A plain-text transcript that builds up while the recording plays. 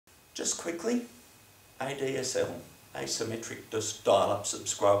Just quickly, ADSL, asymmetric dial-up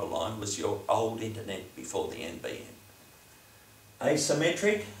subscriber line, was your old internet before the NBN.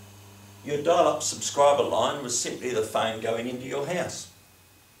 Asymmetric, your dial-up subscriber line was simply the phone going into your house.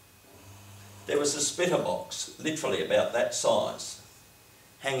 There was a splitter box, literally about that size,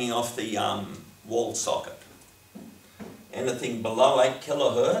 hanging off the wall socket. Anything below 8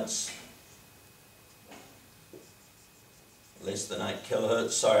 kilohertz, less than 8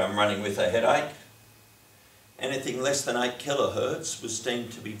 kilohertz, sorry I'm running with a headache. Anything less than 8 kilohertz was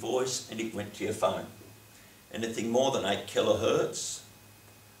deemed to be voice and it went to your phone. Anything more than 8 kilohertz,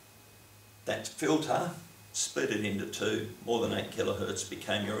 that filter split it into two. More than 8 kilohertz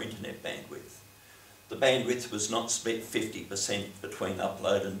became your internet bandwidth. The bandwidth was not split 50% between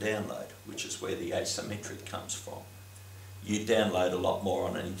upload and download, which is where the asymmetric comes from. You download a lot more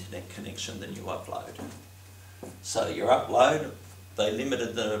on an internet connection than you upload. So your upload, they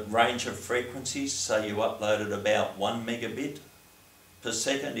limited the range of frequencies, so you uploaded about 1 megabit per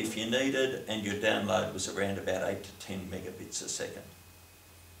second if you needed, and your download was around about 8 to 10 megabits a second.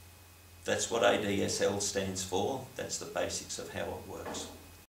 That's what ADSL stands for. That's the basics of how it works.